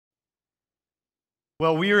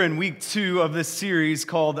Well, we are in week 2 of this series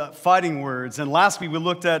called Fighting Words. And last week we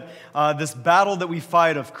looked at this battle that we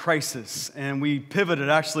fight of crisis. And we pivoted,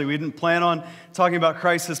 actually. We didn't plan on talking about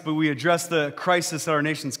crisis, but we addressed the crisis at our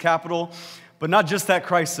nation's capital. But not just that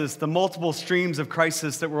crisis, the multiple streams of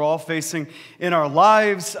crisis that we're all facing in our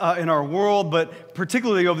lives, in our world, but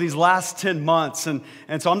particularly over these last 10 months. And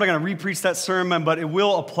so I'm not going to re-preach that sermon, but it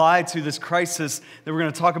will apply to this crisis that we're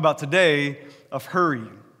going to talk about today of hurry.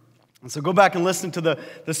 And so go back and listen to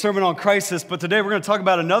the sermon on crisis, but today we're going to talk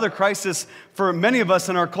about another crisis for many of us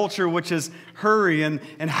in our culture, which is hurry, and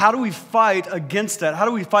how do we fight against that? How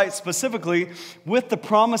do we fight specifically with the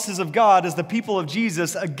promises of God as the people of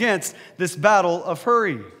Jesus against this battle of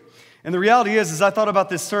hurry? And the reality is, as I thought about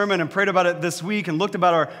this sermon and prayed about it this week and looked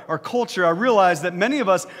about our culture, I realized that many of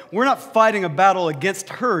us, we're not fighting a battle against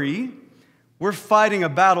hurry, we're fighting a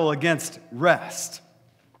battle against rest.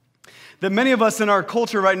 That many of us in our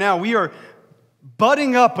culture right now, we are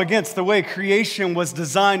butting up against the way creation was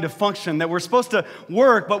designed to function, that we're supposed to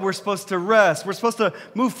work, but we're supposed to rest. We're supposed to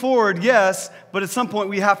move forward, yes, but at some point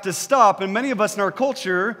we have to stop. And many of us in our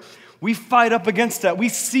culture, we fight up against that. We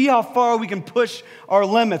see how far we can push our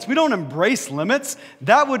limits. We don't embrace limits.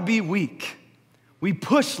 That would be weak. We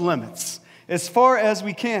push limits as far as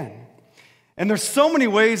we can. And there's so many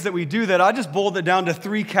ways that we do that. I just boiled it down to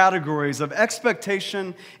 3 categories of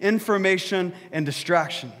expectation, information, and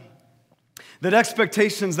distraction. That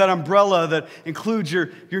expectations, that umbrella that includes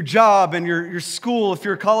your job and your school, if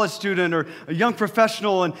you're a college student or a young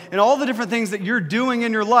professional, and all the different things that you're doing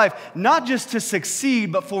in your life, not just to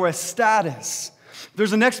succeed, but for a status.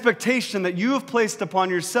 There's an expectation that you have placed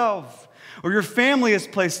upon yourself, or your family has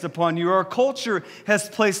placed upon you, or our culture has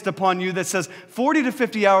placed upon you that says 40 to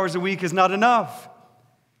 50 hours a week is not enough.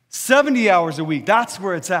 70 hours a week, that's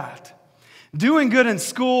where it's at. Doing good in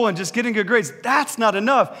school and just getting good grades, that's not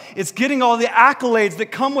enough. It's getting all the accolades that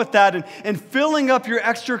come with that and filling up your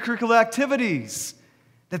extracurricular activities.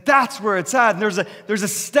 That's where it's at. And there's a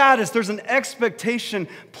status, there's an expectation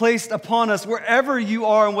placed upon us wherever you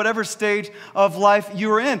are in whatever stage of life you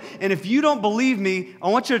are in. And if you don't believe me, I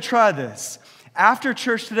want you to try this. After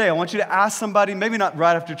church today, I want you to ask somebody, maybe not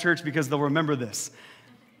right after church because they'll remember this.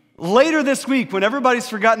 Later this week, when everybody's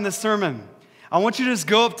forgotten this sermon, I want you to just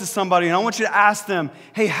go up to somebody and I want you to ask them,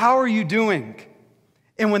 hey, how are you doing?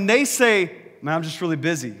 And when they say, man, I'm just really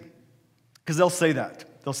busy, because they'll say that.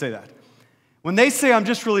 When they say, I'm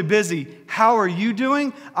just really busy, how are you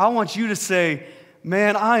doing? I want you to say,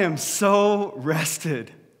 man, I am so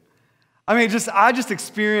rested. I just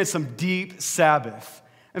experienced some deep Sabbath.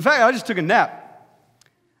 In fact, I just took a nap.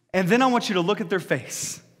 And then I want you to look at their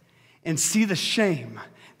face and see the shame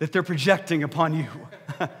that they're projecting upon you.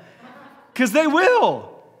 Because they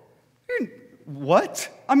will. What?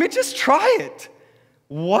 Just try it.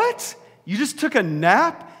 What? You just took a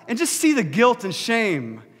nap? And just see the guilt and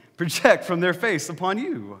shame project from their face upon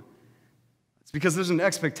you. It's because there's an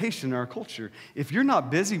expectation in our culture. If you're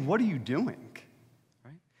not busy, what are you doing?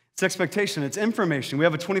 Right? It's expectation, it's information. We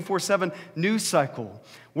have a 24/7 news cycle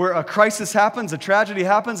where a crisis happens, a tragedy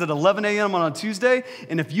happens at 11 a.m. on a Tuesday,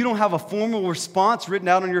 and if you don't have a formal response written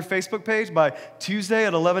out on your Facebook page by Tuesday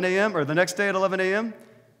at 11 a.m. or the next day at 11 a.m.,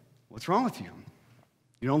 what's wrong with you?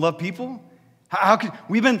 You don't love people?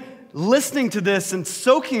 We've been listening to this and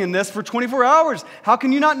soaking in this for 24 hours. How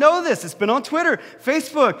can you not know this? It's been on Twitter,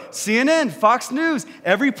 Facebook, CNN, Fox News,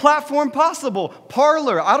 every platform possible.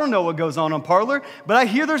 Parler, I don't know what goes on Parler, but I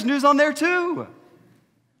hear there's news on there too.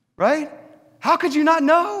 Right? How could you not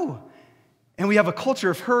know? And we have a culture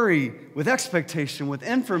of hurry with expectation, with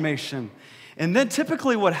information. And then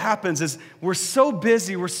typically what happens is we're so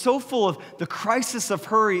busy, we're so full of the crisis of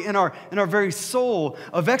hurry in our very soul,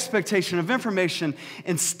 of expectation, of information.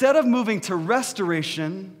 Instead of moving to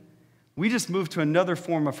restoration, we just move to another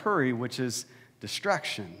form of hurry, which is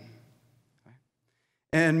distraction.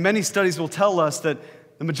 And many studies will tell us that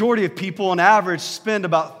the majority of people on average spend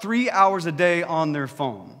about 3 hours a day on their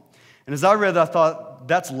phone. And as I read that, I thought,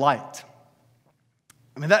 that's light.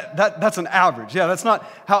 That's an average. Yeah, that's not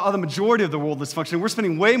how the majority of the world is functioning. We're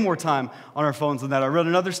spending way more time on our phones than that. I read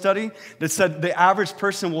another study that said the average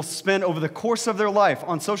person will spend over the course of their life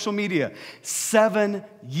on social media 7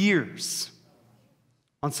 years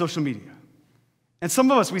on social media. And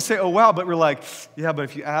some of us, we say, oh, wow, but we're like, yeah, but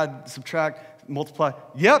if you add, subtract, multiply,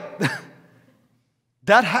 yep,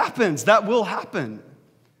 that happens. That will happen.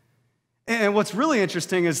 And what's really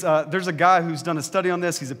interesting is there's a guy who's done a study on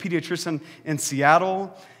this. He's a pediatrician in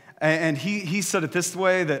Seattle. And he said it this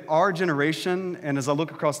way, that our generation, and as I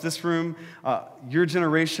look across this room, your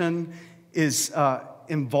generation is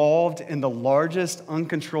involved in the largest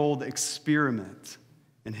uncontrolled experiment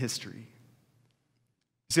in history.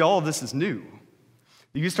 See, all of this is new.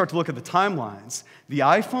 You start to look at the timelines. The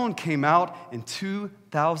iPhone came out in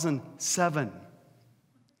 2007,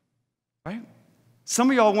 right? Some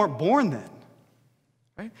of y'all weren't born then,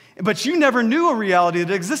 right? But you never knew a reality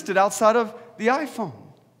that existed outside of the iPhone,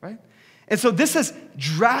 right? And so this has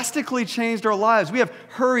drastically changed our lives. We have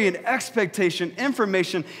hurry and expectation,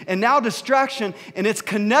 information, and now distraction, and it's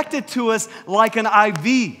connected to us like an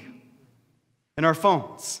IV in our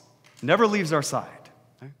phones. Never leaves our side.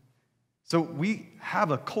 Right? So we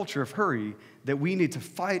have a culture of hurry that we need to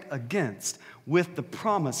fight against with the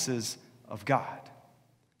promises of God.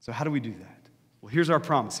 So how do we do that? Well, here's our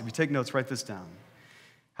promise. If you take notes, write this down.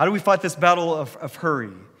 How do we fight this battle of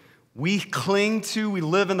hurry? We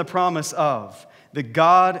live in the promise of that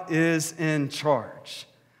God is in charge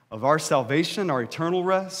of our salvation, our eternal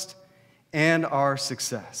rest, and our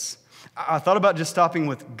success. I thought about just stopping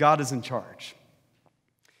with God is in charge.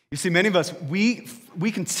 You see, many of us, we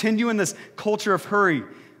continue in this culture of hurry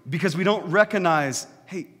because we don't recognize,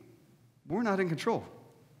 hey, we're not in control.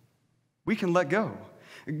 We can let go.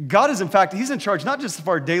 God is, in fact, He's in charge not just of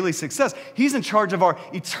our daily success, He's in charge of our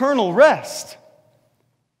eternal rest.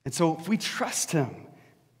 And so if we trust Him,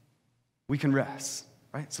 we can rest,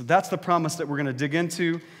 right? So that's the promise that we're going to dig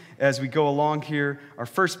into as we go along here. Our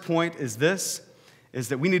first point is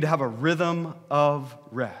that we need to have a rhythm of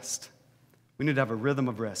rest. We need to have a rhythm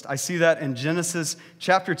of rest. I see that in Genesis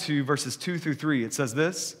chapter 2, verses 2 through 3. It says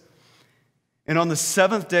this, "And on the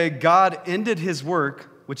seventh day, God ended His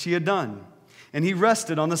work which He had done. And He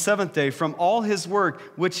rested on the seventh day from all His work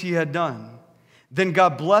which He had done. Then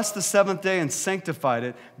God blessed the seventh day and sanctified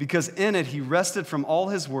it, because in it He rested from all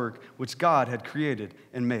His work which God had created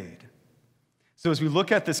and made." So as we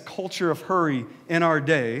look at this culture of hurry in our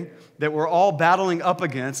day that we're all battling up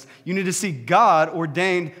against, you need to see God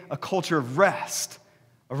ordained a culture of rest,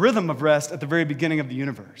 a rhythm of rest at the very beginning of the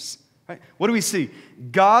universe. Right? What do we see?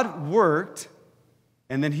 God worked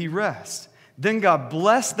and then He rested. Then God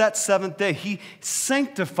blessed that seventh day. He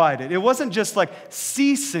sanctified it. It wasn't just like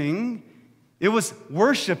ceasing. It was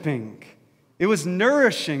worshiping. It was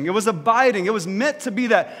nourishing. It was abiding. It was meant to be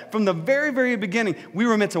that from the very, very beginning. We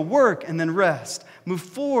were meant to work and then rest, move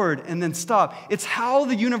forward and then stop. It's how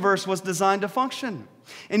the universe was designed to function.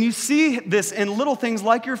 And you see this in little things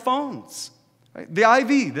like your phones, right? The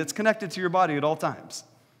IV that's connected to your body at all times.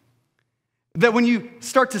 That when you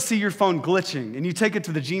start to see your phone glitching and you take it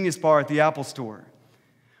to the Genius Bar at the Apple Store,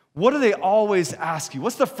 what do they always ask you?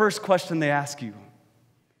 What's the first question they ask you?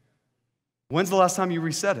 When's the last time you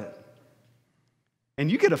reset it? And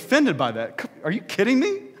you get offended by that. Are you kidding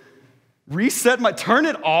me? Turn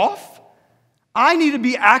it off? I need to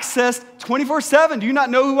be accessed 24/7. Do you not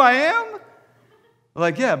know who I am?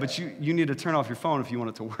 Like, yeah, but you need to turn off your phone if you want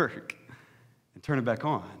it to work and turn it back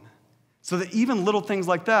on. So that even little things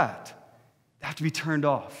like that have to be turned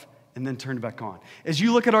off and then turned back on. As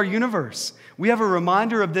you look at our universe, we have a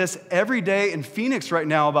reminder of this every day in Phoenix right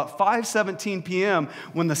now about 5:17 p.m.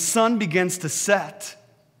 when the sun begins to set.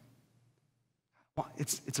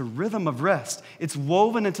 It's a rhythm of rest. It's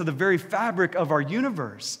woven into the very fabric of our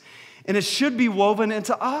universe. And it should be woven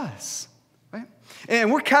into us, right?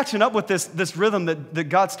 And we're catching up with this rhythm that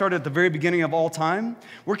God started at the very beginning of all time.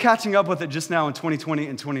 We're catching up with it just now in 2020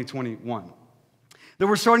 and 2021. That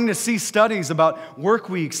we're starting to see studies about work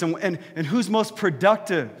weeks and who's most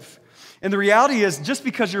productive. And the reality is, just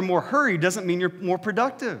because you're more hurried doesn't mean you're more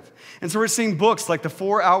productive. And so we're seeing books like the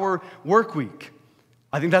 4-Hour Work Week.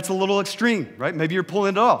 I think that's a little extreme, right? Maybe you're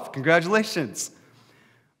pulling it off. Congratulations.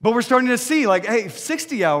 But we're starting to see, like, hey,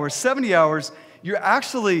 60 hours, 70 hours, you're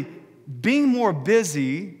actually being more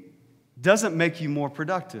busy doesn't make you more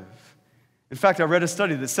productive. In fact, I read a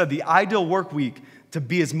study that said the ideal work week to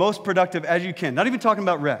be as most productive as you can, not even talking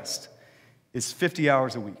about rest, is 50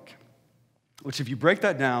 hours a week. Which if you break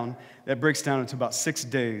that down, that breaks down into about 6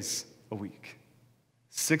 days a week.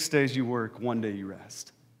 6 days you work, 1 day you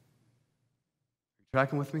rest.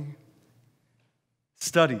 Tracking with me?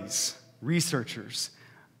 Studies, researchers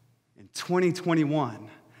in 2021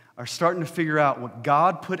 are starting to figure out what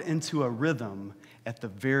God put into a rhythm at the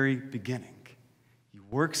very beginning. You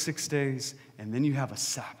work 6 days, and then you have a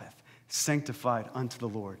Sabbath, sanctified unto the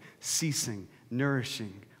Lord, ceasing,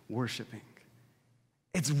 nourishing, worshiping.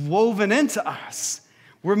 It's woven into us.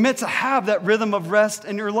 We're meant to have that rhythm of rest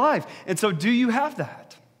in your life. And so do you have that?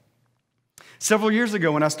 Several years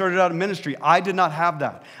ago when I started out in ministry, I did not have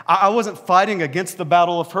that. I wasn't fighting against the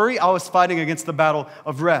battle of hurry. I was fighting against the battle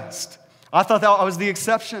of rest. I thought that I was the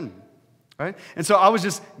exception, right? And so I was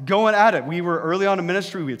just going at it. We were early on in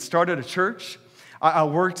ministry. We had started a church. I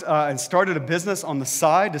worked and started a business on the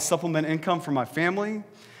side to supplement income for my family.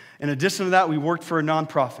 In addition to that, we worked for a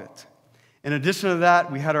nonprofit. In addition to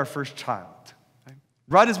that, we had our first child.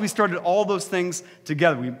 Right as we started all those things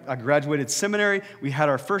together, I graduated seminary, we had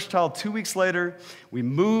our first child 2 weeks later, we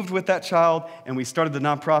moved with that child, and we started the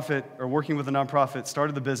nonprofit, or working with the nonprofit,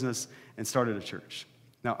 started the business, and started a church.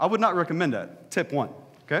 Now, I would not recommend that. Tip 1,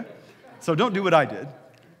 okay? So don't do what I did.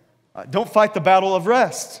 Don't fight the battle of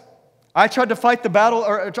rest. I tried to fight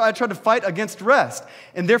against rest,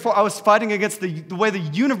 and therefore I was fighting against the way the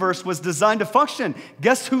universe was designed to function.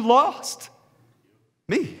 Guess who lost?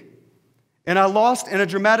 Me. And I lost in a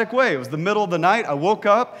dramatic way. It was the middle of the night. I woke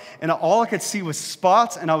up, and all I could see was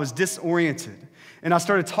spots, and I was disoriented. And I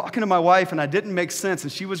started talking to my wife, and I didn't make sense,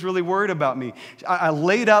 and she was really worried about me. I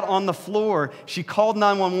laid out on the floor. She called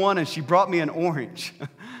 911, and she brought me an orange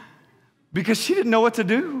because she didn't know what to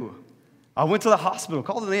do. I went to the hospital,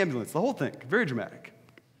 called an ambulance, the whole thing, very dramatic.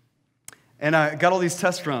 And I got all these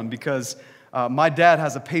tests run because my dad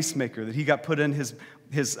has a pacemaker that he got put in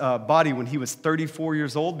his body when he was 34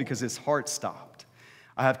 years old because his heart stopped.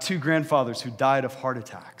 I have 2 grandfathers who died of heart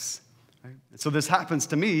attacks. Right? So this happens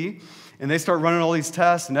to me, and they start running all these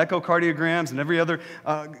tests and echocardiograms and every other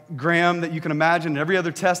gram that you can imagine, and every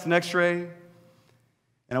other test and x-ray.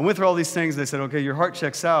 And I went through all these things, and they said, okay, your heart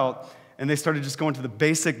checks out, and they started just going to the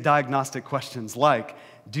basic diagnostic questions like,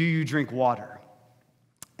 do you drink water?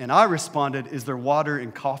 And I responded, is there water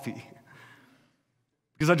in coffee?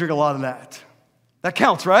 Because I drink a lot of that. That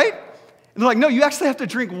counts, right? And they're like, no, you actually have to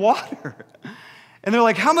drink water. And they're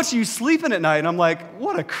like, how much are you sleeping at night? And I'm like,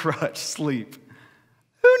 what a crutch, sleep.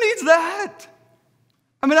 Who needs that?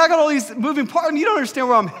 I mean, I got all these moving parts, and you don't understand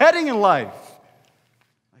where I'm heading in life.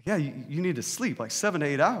 Like, yeah, you need to sleep like 7 to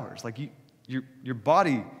 8 hours. Like, your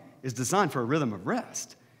body is designed for a rhythm of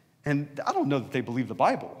rest. And I don't know that they believe the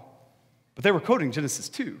Bible, but they were quoting Genesis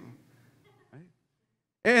 2.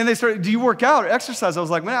 And they started, do you work out or exercise? I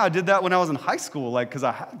was like, man, I did that when I was in high school, like, because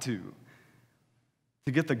I had to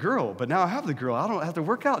get the girl. But now I have the girl. I don't have to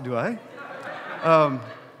work out, do I?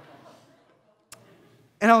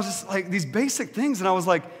 And I was just like, these basic things. And I was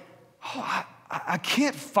like, oh, I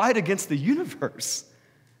can't fight against the universe.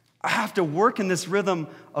 I have to work in this rhythm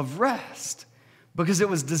of rest because it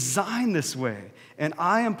was designed this way. And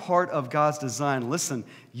I am part of God's design. Listen,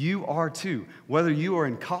 you are too. Whether you are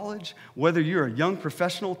in college, whether you're a young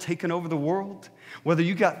professional taking over the world, whether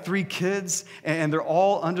you got 3 kids and they're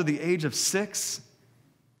all under the age of 6,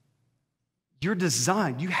 you're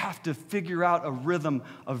designed. You have to figure out a rhythm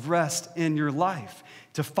of rest in your life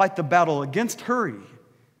to fight the battle against hurry.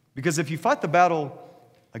 Because if you fight the battle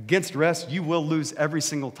against rest, you will lose every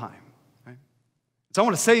single time. So I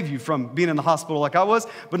want to save you from being in the hospital like I was,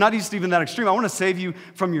 but not just even that extreme. I want to save you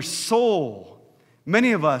from your soul.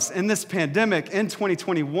 Many of us in this pandemic, in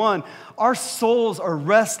 2021, our souls are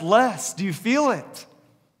restless. Do you feel it?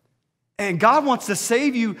 And God wants to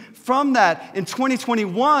save you from that in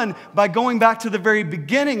 2021 by going back to the very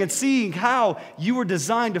beginning and seeing how you were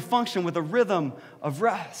designed to function with a rhythm of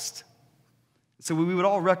rest. So we would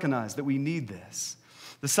all recognize that we need this.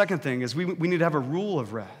 The second thing is we need to have a rule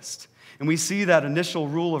of rest. And we see that initial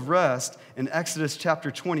rule of rest in Exodus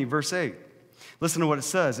chapter 20, verse 8. Listen to what it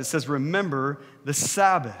says. It says, remember the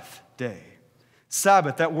Sabbath day.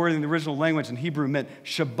 Sabbath, that word in the original language in Hebrew meant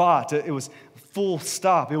Shabbat. It was full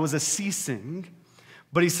stop. It was a ceasing.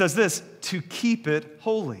 But he says this, to keep it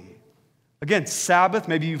holy. Again, Sabbath,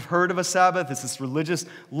 maybe you've heard of a Sabbath. It's this religious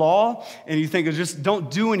law, and you think, just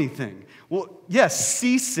don't do anything. Well, yes,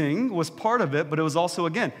 ceasing was part of it, but it was also,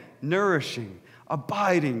 again, nourishing,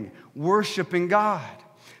 abiding, worshiping God.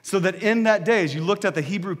 So that in that day, as you looked at the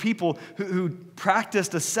Hebrew people who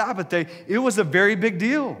practiced a Sabbath day, it was a very big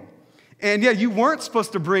deal. And yeah, you weren't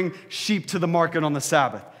supposed to bring sheep to the market on the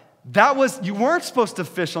Sabbath. You weren't supposed to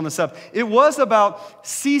fish on the Sabbath. It was about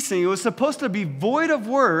ceasing. It was supposed to be void of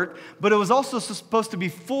work, but it was also supposed to be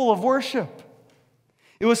full of worship.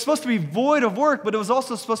 It was supposed to be void of work, but it was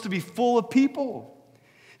also supposed to be full of people.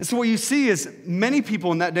 And so what you see is many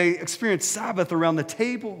people in that day experienced Sabbath around the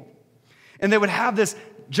table. And they would have this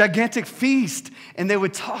gigantic feast, and they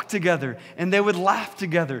would talk together, and they would laugh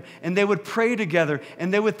together, and they would pray together,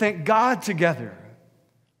 and they would thank God together.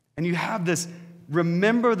 And you have this,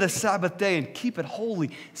 remember the Sabbath day and keep it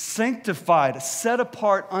holy, sanctified, set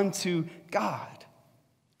apart unto God.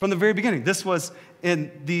 From the very beginning, this was in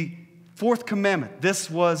the 4th commandment. This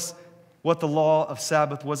was what the law of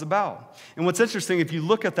Sabbath was about. And what's interesting, if you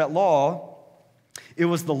look at that law, it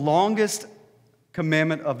was the longest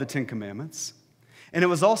commandment of the 10 commandments. And it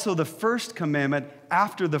was also the first commandment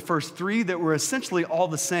after the first 3 that were essentially all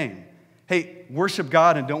the same. Hey, worship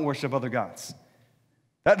God and don't worship other gods.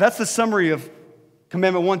 That's the summary of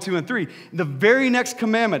Commandment 1, 2, and 3. The very next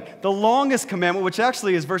commandment, the longest commandment, which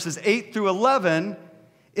actually is verses 8 through 11,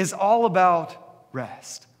 is all about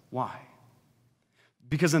rest. Why?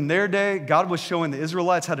 Because in their day, God was showing the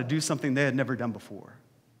Israelites how to do something they had never done before.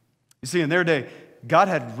 You see, in their day, God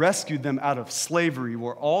had rescued them out of slavery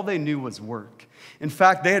where all they knew was work. In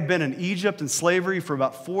fact, they had been in Egypt in slavery for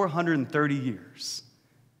about 430 years.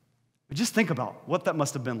 But just think about what that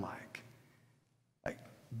must have been like.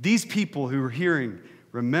 These people who were hearing,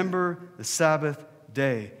 remember the Sabbath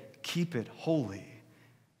day, keep it holy.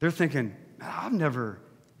 They're thinking, I've never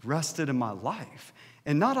rested in my life.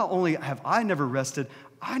 And not only have I never rested,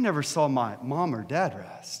 I never saw my mom or dad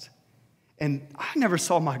rest. And I never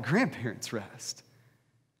saw my grandparents rest.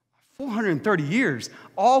 430 years,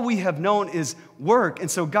 all we have known is work. And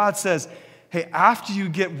so God says, hey, after you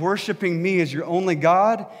get worshiping me as your only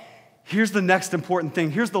God, here's the next important thing.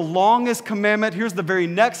 Here's the longest commandment. Here's the very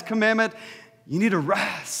next commandment. You need to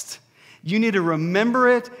rest. You need to remember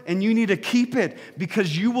it, and you need to keep it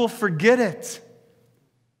because you will forget it.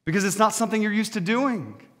 Because it's not something you're used to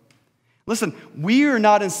doing. Listen, we are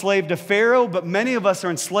not enslaved to Pharaoh, but many of us are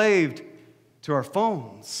enslaved to our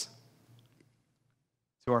phones,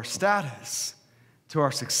 to our status, to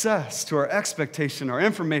our success, to our expectation, our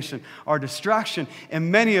information, our distraction.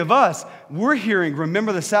 And many of us, we're hearing,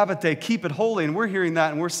 remember the Sabbath day, keep it holy, and we're hearing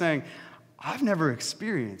that and we're saying, I've never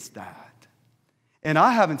experienced that. And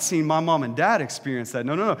I haven't seen my mom and dad experience that.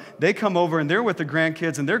 No. They come over and they're with the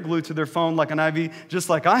grandkids and they're glued to their phone like an IV, just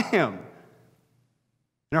like I am.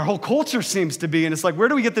 And our whole culture seems to be, and it's like, where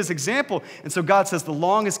do we get this example? And so God says the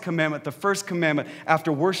longest commandment, the first commandment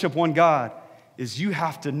after worship one God, is you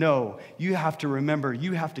have to know, you have to remember,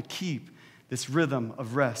 you have to keep this rhythm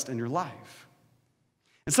of rest in your life.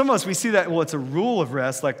 And some of us, we see that, well, it's a rule of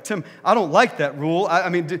rest. Like, Tim, I don't like that rule. I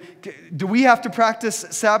mean, do we have to practice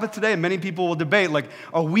Sabbath today? And many people will debate, like,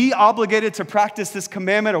 are we obligated to practice this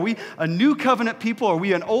commandment? Are we a new covenant people? Are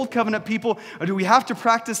we an old covenant people? Or do we have to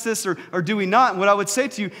practice this or do we not? And what I would say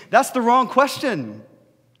to you, that's the wrong question.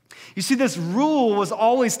 You see, this rule was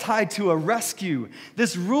always tied to a rescue.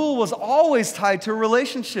 This rule was always tied to a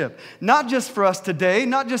relationship. Not just for us today,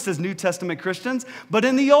 not just as New Testament Christians, but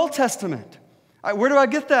in the Old Testament. Where do I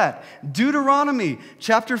get that? Deuteronomy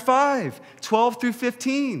chapter 5, 12 through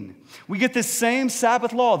 15. We get this same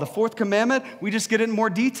Sabbath law, the fourth commandment, we just get it in more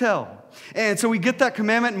detail. And so we get that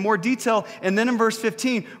commandment in more detail, and then in verse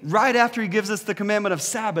 15, right after he gives us the commandment of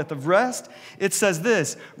Sabbath, of rest, it says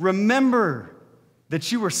this, remember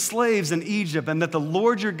that you were slaves in Egypt and that the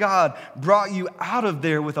Lord your God brought you out of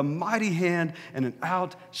there with a mighty hand and an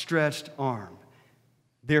outstretched arm.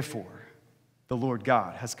 Therefore, the Lord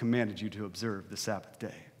God has commanded you to observe the Sabbath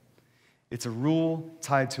day. It's a rule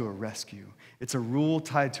tied to a rescue. It's a rule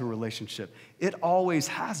tied to a relationship. It always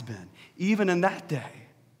has been, even in that day.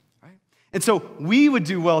 Right? And so we would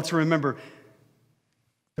do well to remember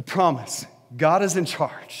the promise. God is in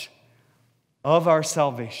charge of our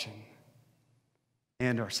salvation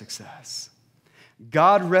and our success.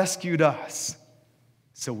 God rescued us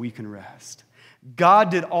so we can rest. God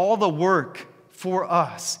did all the work for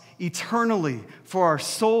us eternally, for our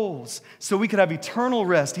souls, so we could have eternal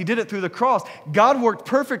rest. He did it through the cross. God worked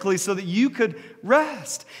perfectly so that you could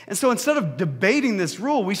rest. And so instead of debating this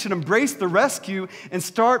rule, we should embrace the rescue and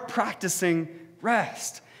start practicing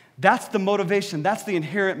rest. That's the motivation. That's the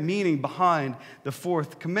inherent meaning behind the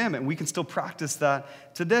fourth commandment. We can still practice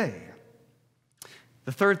that today.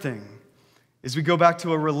 The third thing is we go back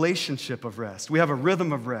to a relationship of rest. We have a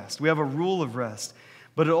rhythm of rest. We have a rule of rest.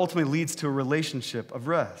 But it ultimately leads to a relationship of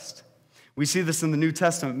rest. We see this in the New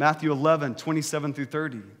Testament, Matthew 11, 27 through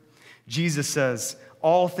 30. Jesus says,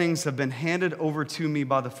 all things have been handed over to me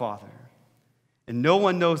by the Father. And no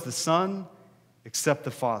one knows the Son except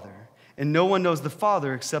the Father. And no one knows the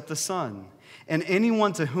Father except the Son. And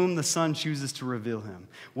anyone to whom the Son chooses to reveal him.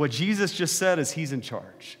 What Jesus just said is he's in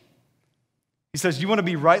charge. He says, you want to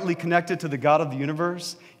be rightly connected to the God of the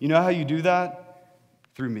universe? You know how you do that?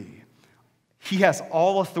 Through me. He has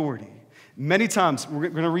all authority. Many times, we're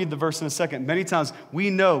going to read the verse in a second, many times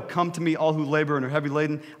we know, come to me all who labor and are heavy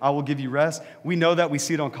laden, I will give you rest. We know that, we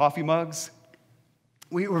see it on coffee mugs.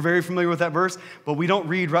 We're very familiar with that verse, but we don't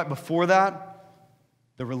read right before that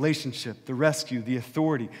the relationship, the rescue, the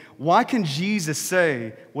authority. Why can Jesus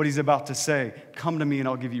say what he's about to say? Come to me and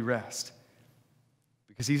I'll give you rest.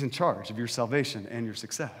 Because he's in charge of your salvation and your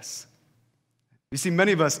success. You see,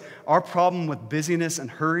 many of us, our problem with busyness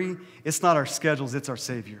and hurry, it's not our schedules, it's our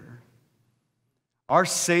Savior. Our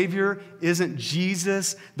Savior isn't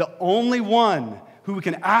Jesus, the only one who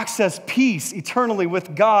can access peace eternally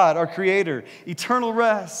with God, our Creator, eternal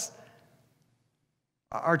rest.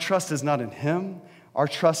 Our trust is not in Him. Our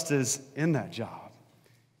trust is in that job.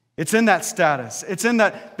 It's in that status. It's in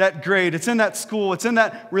that grade. It's in that school. It's in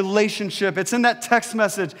that relationship. It's in that text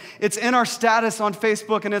message. It's in our status on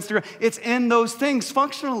Facebook and Instagram. It's in those things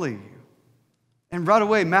functionally. And right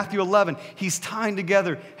away, Matthew 11, he's tying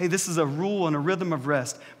together, hey, this is a rule and a rhythm of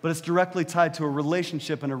rest, but it's directly tied to a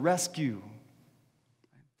relationship and a rescue.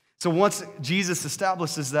 So once Jesus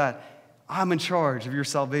establishes that, I'm in charge of your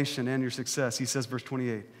salvation and your success, he says, verse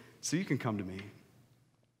 28, so you can come to me,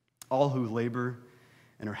 all who labor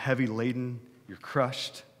and are heavy laden, you're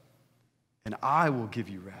crushed, and I will give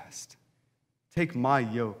you rest. Take my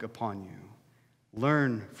yoke upon you.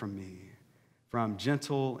 Learn from me, for I'm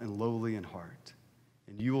gentle and lowly in heart,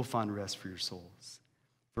 and you will find rest for your souls.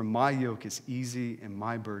 For my yoke is easy and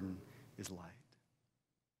my burden is light.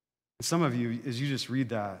 And some of you, as you just read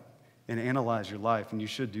that and analyze your life, and you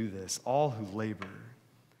should do this, all who labor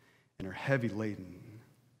and are heavy laden.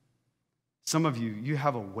 Some of you, you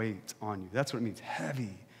have a weight on you. That's what it means,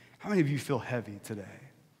 heavy. How many of you feel heavy today?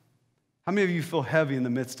 How many of you feel heavy in the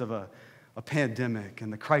midst of a pandemic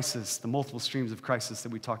and the crisis, the multiple streams of crisis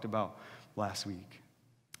that we talked about last week?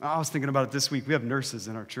 I was thinking about it this week. We have nurses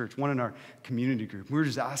in our church, one in our community group. We were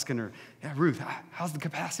just asking her, yeah, Ruth, how's the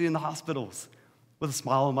capacity in the hospitals? With a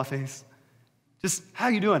smile on my face. Just, how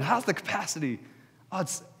you doing? How's the capacity? Oh,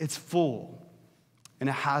 it's full. And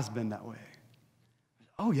it has been that way.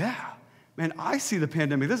 Oh, yeah. Man, I see the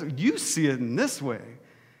pandemic this way. You see it in this way.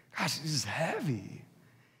 Gosh, it's just heavy.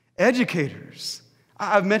 Educators.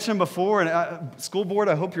 I've mentioned before, and school board,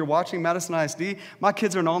 I hope you're watching, Madison ISD. My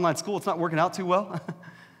kids are in online school. It's not working out too well.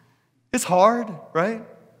 It's hard, right?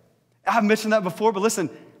 I've mentioned that before, but listen,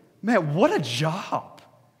 man, what a job.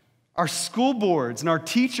 Our school boards and our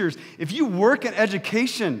teachers, if you work in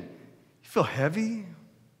education, you feel heavy.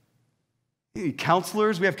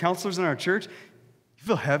 Counselors, we have counselors in our church, you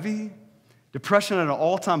feel heavy. Depression at an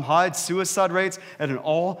all-time high, suicide rates at an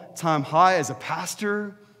all-time high. As a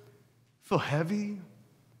pastor, feel heavy.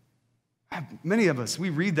 Many of us, we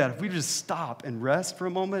read that. If we just stop and rest for a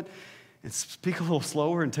moment and speak a little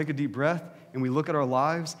slower and take a deep breath, and we look at our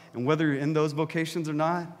lives, and whether you're in those vocations or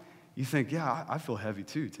not, you think, yeah, I feel heavy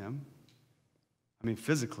too, Tim. I mean,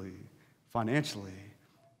 physically, financially,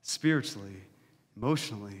 spiritually,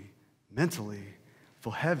 emotionally, mentally,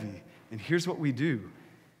 feel heavy. And here's what we do.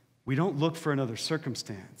 We don't look for another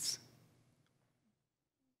circumstance.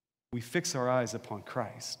 We fix our eyes upon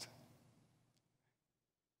Christ.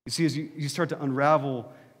 You see, as you start to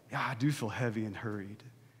unravel, yeah, I do feel heavy and hurried.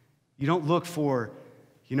 You don't look for,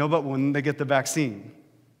 but when they get the vaccine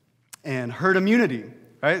and herd immunity,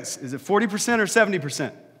 right? Is it 40% or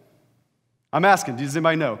 70%? I'm asking, does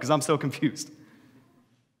anybody know? Because I'm so confused.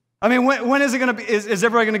 I mean, when is it going to be? Is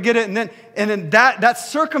everybody going to get it? And then that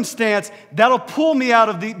circumstance, that'll pull me out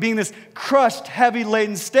of being this crushed, heavy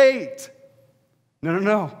laden state.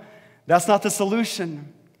 No. That's not the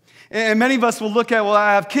solution. And many of us will look at, well,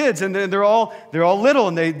 I have kids, and they're all little,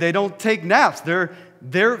 and they don't take naps.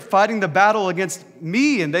 They're fighting the battle against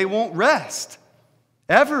me, and they won't rest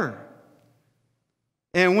ever.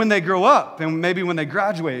 And when they grow up, and maybe when they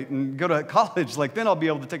graduate and go to college, then I'll be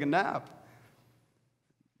able to take a nap.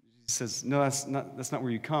 He says, no, that's not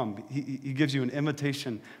where you come. He gives you an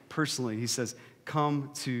invitation personally. He says,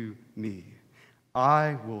 come to me.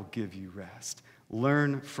 I will give you rest.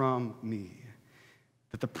 Learn from me.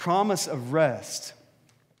 That the promise of rest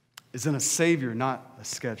is in a Savior, not a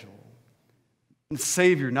schedule. A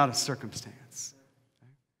Savior, not a circumstance.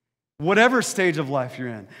 Whatever stage of life you're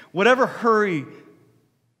in, whatever hurry,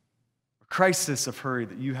 crisis of hurry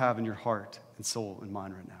that you have in your heart and soul and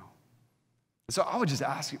mind right now. And so I would just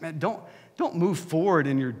ask you, man, don't move forward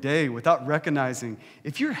in your day without recognizing,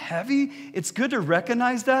 if you're heavy, it's good to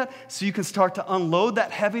recognize that so you can start to unload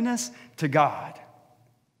that heaviness to God.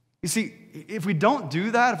 You see, if we don't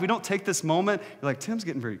do that, if we don't take this moment, you're like, Tim's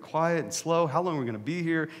getting very quiet and slow. How long are we going to be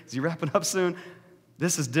here? Is he wrapping up soon?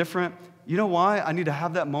 This is different. You know why I need to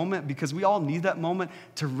have that moment? Because we all need that moment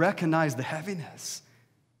to recognize the heaviness.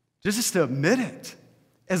 Just to admit it.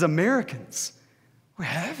 As Americans, we're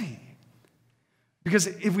heavy. Because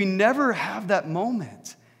if we never have that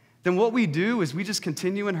moment, then what we do is we just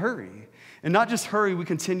continue in hurry. And not just hurry, we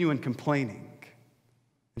continue in complaining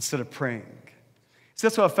instead of praying. So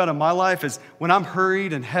that's what I found in my life is when I'm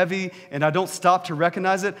hurried and heavy and I don't stop to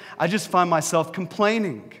recognize it, I just find myself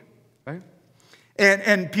complaining, right?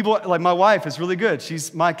 And people, like my wife is really good.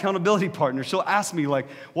 She's my accountability partner. She'll ask me well,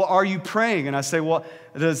 are you praying? And I say, well,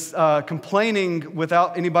 does complaining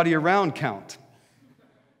without anybody around count?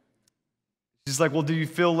 She's like, well, do you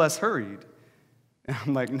feel less hurried? And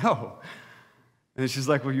I'm like, no. And she's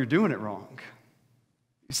like, well, you're doing it wrong.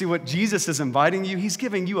 You see what Jesus is inviting you? He's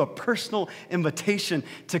giving you a personal invitation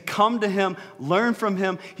to come to him, learn from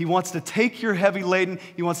him. He wants to take your heavy laden.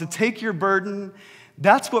 He wants to take your burden.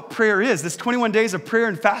 That's what prayer is. This 21 days of prayer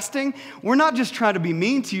and fasting, we're not just trying to be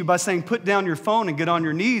mean to you by saying put down your phone and get on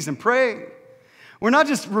your knees and pray. We're not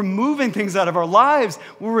just removing things out of our lives.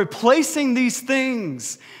 We're replacing these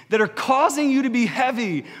things that are causing you to be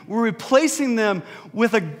heavy. We're replacing them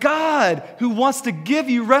with a God who wants to give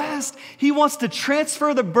you rest. He wants to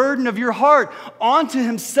transfer the burden of your heart onto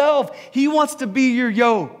himself. He wants to be your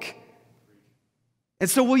yoke. And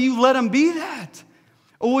so will you let him be that?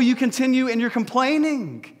 Or will you continue in your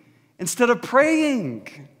complaining instead of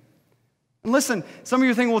praying? And listen, some of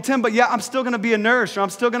you are thinking, well, Tim, but yeah, I'm still going to be a nurse, or I'm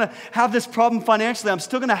still going to have this problem financially. I'm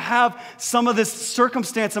still going to have some of this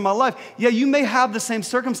circumstance in my life. Yeah, you may have the same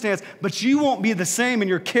circumstance, but you won't be the same in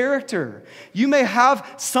your character. You may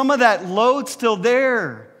have some of that load still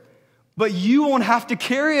there, but you won't have to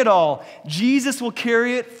carry it all. Jesus will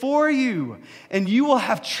carry it for you, and you will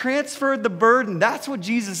have transferred the burden. That's what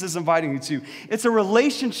Jesus is inviting you to. It's a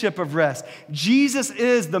relationship of rest. Jesus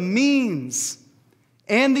is the means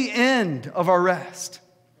and the end of our rest.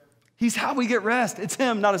 He's how we get rest. It's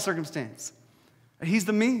him, not a circumstance. He's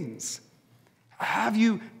the means. Have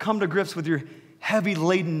you come to grips with your heavy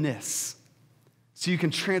ladenness so you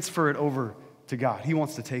can transfer it over to God? He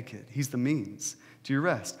wants to take it. He's the means to your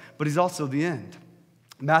rest, but he's also the end.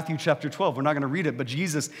 Matthew chapter 12, we're not going to read it, but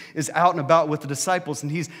Jesus is out and about with the disciples,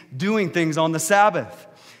 and he's doing things on the Sabbath.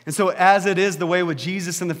 And so as it is the way with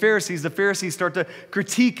Jesus and the Pharisees start to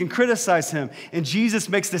critique and criticize him. And Jesus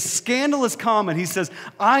makes this scandalous comment. He says,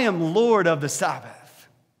 I am Lord of the Sabbath.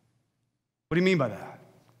 What do you mean by that?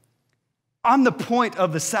 I'm the point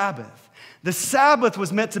of the Sabbath. The Sabbath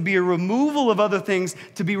was meant to be a removal of other things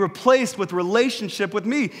to be replaced with relationship with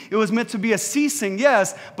me. It was meant to be a ceasing,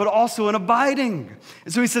 yes, but also an abiding.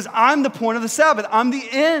 And so he says, I'm the point of the Sabbath. I'm the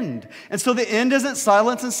end. And so the end isn't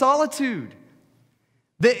silence and solitude.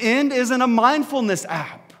 The end isn't a mindfulness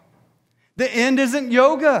app. The end isn't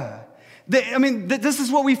yoga. This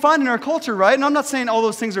is what we find in our culture, right? And I'm not saying all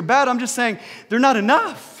those things are bad. I'm just saying they're not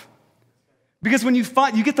enough. Because when you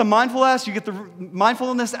get the mindfulness, you get the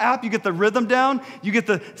mindfulness app, you get the rhythm down, you get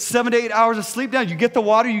the 7 to 8 hours of sleep down, you get the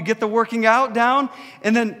water, you get the working out down,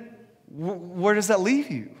 and then where does that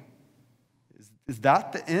leave you? Is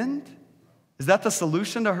that the end? Is that the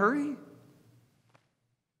solution to hurry?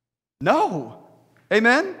 No.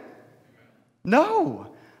 Amen?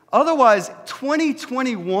 No. Otherwise,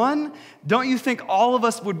 2021, don't you think all of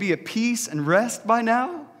us would be at peace and rest by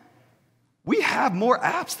now? We have more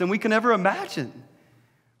apps than we can ever imagine.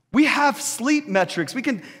 We have sleep metrics. We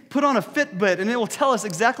can put on a Fitbit and it will tell us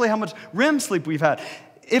exactly how much REM sleep we've had.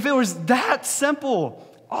 If it was that simple,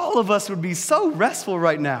 all of us would be so restful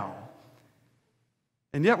right now.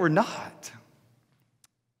 And yet we're not.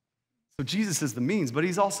 So Jesus is the means, but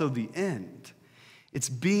he's also the end. It's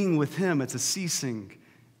being with him. It's a ceasing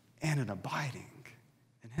and an abiding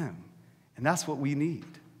in him. And that's what we need.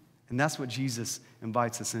 And that's what Jesus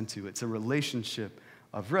invites us into. It's a relationship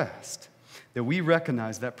of rest that we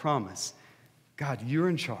recognize that promise. God, you're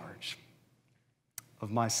in charge of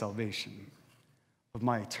my salvation, of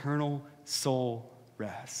my eternal soul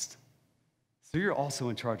rest. So you're also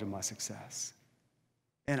in charge of my success.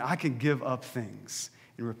 And I can give up things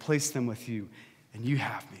and replace them with you, and you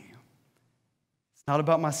have me. It's not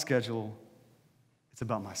about my schedule, it's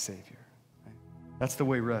about my Savior. Right? That's the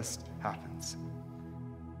way rest happens.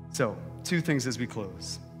 So, 2 things as we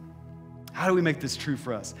close. How do we make this true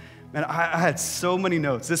for us? Man, I had so many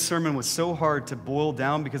notes. This sermon was so hard to boil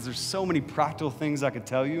down because there's so many practical things I could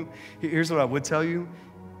tell you. Here's what I would tell you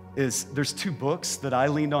is there's 2 books that I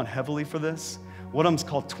leaned on heavily for this. One of them's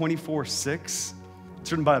called 24/6.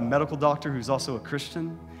 It's written by a medical doctor who's also a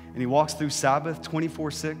Christian, and he walks through Sabbath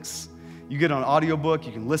 24/6. You get an audiobook,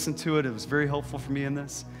 you can listen to it. It was very helpful for me in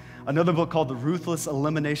this. Another book called The Ruthless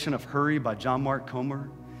Elimination of Hurry by John Mark Comer.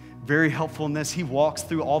 Very helpful in this. He walks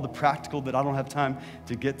through all the practical that I don't have time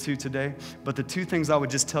to get to today. But the 2 things I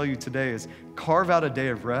would just tell you today is carve out a day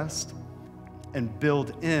of rest and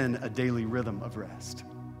build in a daily rhythm of rest.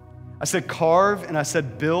 I said carve and I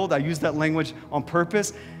said build. I used that language on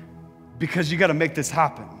purpose because you got to make this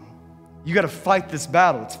happen. You got to fight this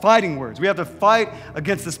battle. It's fighting words. We have to fight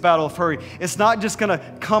against this battle of hurry. It's not just going to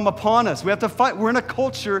come upon us. We have to fight. We're in a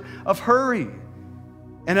culture of hurry.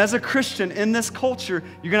 And as a Christian in this culture,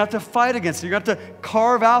 you're going to have to fight against it. You're going to have to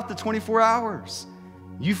carve out the 24 hours.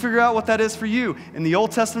 You figure out what that is for you. In the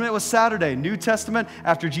Old Testament, it was Saturday. New Testament,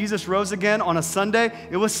 after Jesus rose again on a Sunday,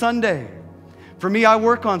 it was Sunday. For me, I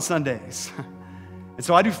work on Sundays. And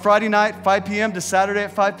so I do Friday night, 5 p.m. to Saturday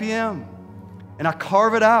at 5 p.m. and I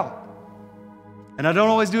carve it out. And I don't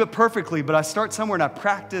always do it perfectly, but I start somewhere and I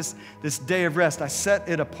practice this day of rest. I set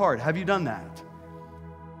it apart. Have you done that?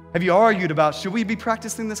 Have you argued about, should we be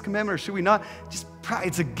practicing this commandment or should we not?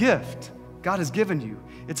 It's a gift God has given you.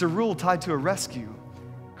 It's a rule tied to a rescue.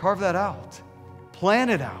 Carve that out. Plan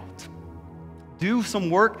it out. Do some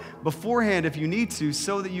work beforehand if you need to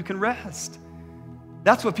so that you can rest.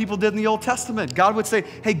 That's what people did in the Old Testament. God would say,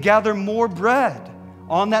 hey, gather more bread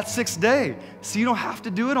on that 6th day, so you don't have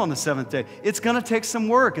to do it on the 7th day. It's going to take some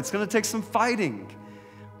work. It's going to take some fighting.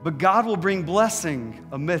 But God will bring blessing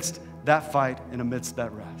amidst that fight and amidst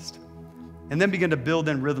that rest. And then begin to build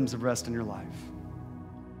in rhythms of rest in your life.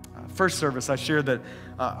 First service, I shared that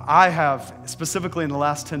I have, specifically in the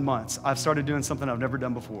last 10 months, I've started doing something I've never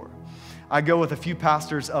done before. I go with a few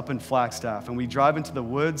pastors up in Flagstaff, and we drive into the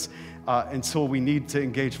woods until we need to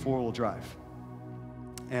engage 4-wheel drive.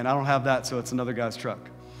 And I don't have that, so it's another guy's truck.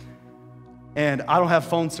 And I don't have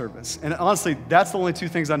phone service. And honestly, that's the only 2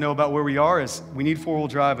 things I know about where we are is we need 4-wheel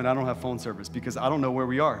drive and I don't have phone service because I don't know where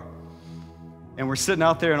we are. And we're sitting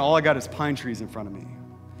out there and all I got is pine trees in front of me.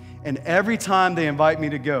 And every time they invite me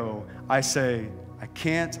to go, I say, I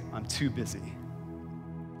can't, I'm too busy.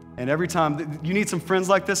 And every time, you need some friends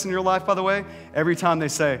like this in your life, by the way, every time they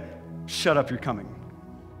say, shut up, you're coming.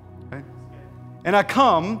 Okay? And I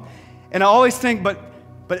come, and I always think, but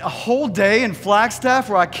a whole day in Flagstaff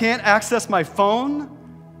where I can't access my phone?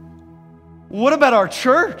 What about our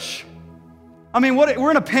church? I mean,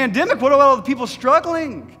 we're in a pandemic. What about all the people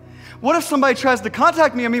struggling? What if somebody tries to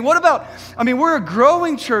contact me? We're a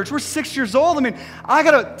growing church. We're 6 years old. I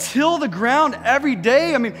got to till the ground every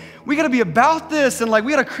day. We got to be about this, and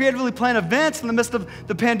we got to creatively plan events in the midst of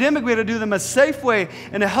the pandemic. We got to do them a safe way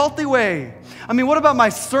and a healthy way. What about my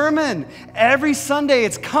sermon? Every Sunday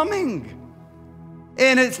it's coming.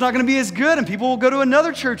 And it's not going to be as good, and people will go to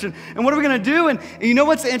another church, and what are we going to do? And you know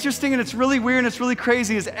what's interesting, and it's really weird, and it's really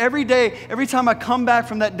crazy, is every day, every time I come back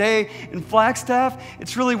from that day in Flagstaff,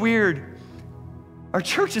 it's really weird. Our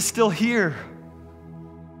church is still here.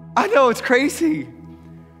 I know, it's crazy.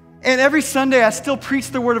 And every Sunday, I still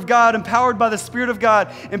preach the Word of God, empowered by the Spirit of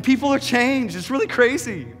God, and people are changed. It's really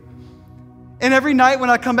crazy. And every night when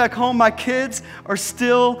I come back home, my kids are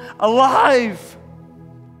still alive.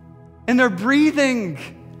 And they're breathing,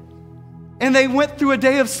 and they went through a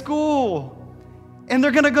day of school, and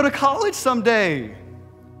they're going to go to college someday,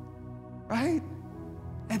 right?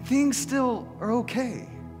 And things still are okay.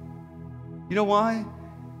 You know why?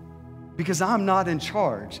 Because I'm not in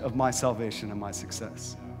charge of my salvation and my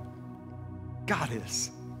success. God is.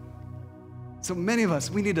 So many of us,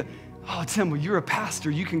 we need to, oh, Tim, well, you're a pastor.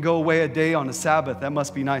 You can go away a day on a Sabbath. That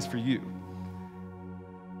must be nice for you.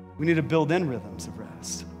 We need to build in rhythms of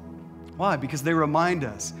rest. Why? Because they remind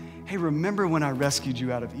us, hey, remember when I rescued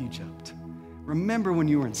you out of Egypt? Remember when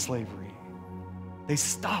you were in slavery? They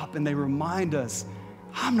stop and they remind us,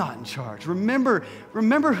 I'm not in charge. Remember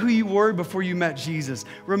who you were before you met Jesus.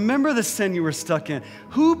 Remember the sin you were stuck in.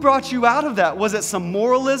 Who brought you out of that? Was it some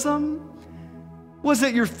moralism? Was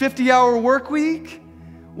it your 50-hour work week?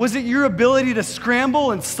 Was it your ability to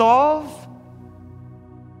scramble and solve?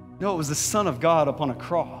 No, it was the Son of God up on a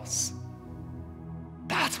cross.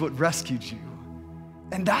 That's what rescued you.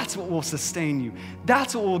 And that's what will sustain you.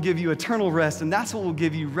 That's what will give you eternal rest. And that's what will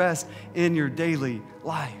give you rest in your daily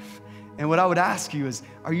life. And what I would ask you is,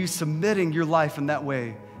 are you submitting your life in that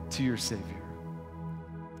way to your Savior?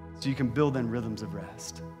 So you can build in rhythms of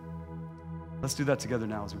rest. Let's do that together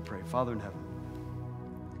now as we pray. Father in heaven,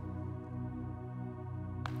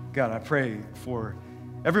 God, I pray for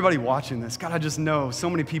everybody watching this. God, I just know so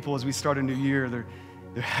many people as we start a new year,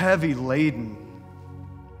 they're heavy laden.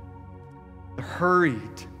 They're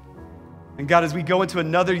hurried. And God, as we go into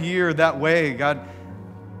another year that way, God,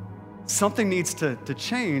 something needs to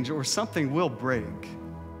change or something will break.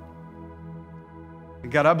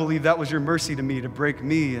 And God, I believe that was your mercy to me, to break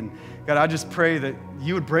me. And God, I just pray that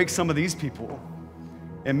you would break some of these people.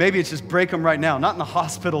 And maybe it's just break them right now, not in the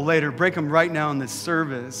hospital later, break them right now in this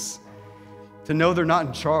service to know they're not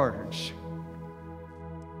in charge.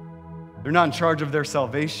 They're not in charge of their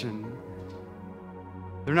salvation.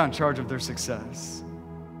 They're not in charge of their success.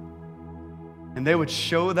 And they would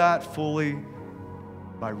show that fully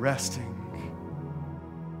by resting,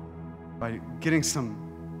 by getting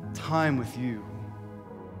some time with you,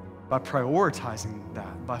 by prioritizing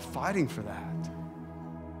that, by fighting for that.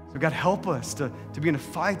 So God, help us to begin to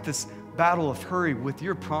fight this battle of hurry with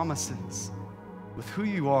your promises, with who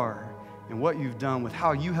you are and what you've done, with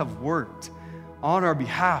how you have worked on our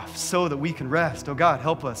behalf so that we can rest. Oh God,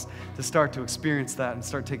 help us to start to experience that and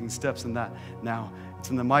start taking steps in that now. It's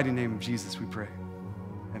in the mighty name of Jesus we pray.